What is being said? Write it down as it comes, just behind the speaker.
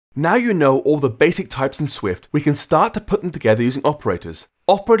Now you know all the basic types in Swift, we can start to put them together using operators.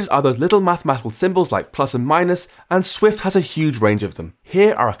 Operators are those little mathematical symbols like plus and minus, and Swift has a huge range of them.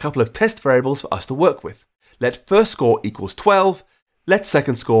 Here are a couple of test variables for us to work with. Let first score equals 12, let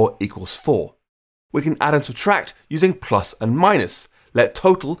second score equals 4. We can add and subtract using plus and minus. Let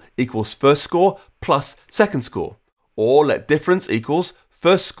total equals first score plus second score. Or let difference equals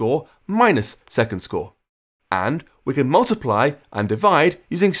first score minus second score. And we can multiply and divide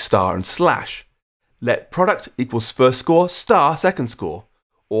using star and slash. Let product equals first score star second score.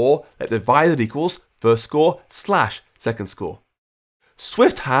 Or let divided equals first score slash second score.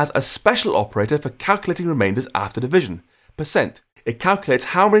 Swift has a special operator for calculating remainders after division, %. It calculates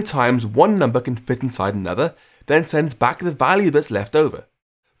how many times one number can fit inside another, then sends back the value that's left over.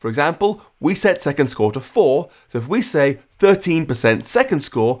 For example, we set second score to 4, so if we say 13% second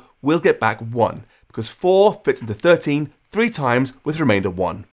score, we'll get back 1, because 4 fits into 13 3 times with remainder 1.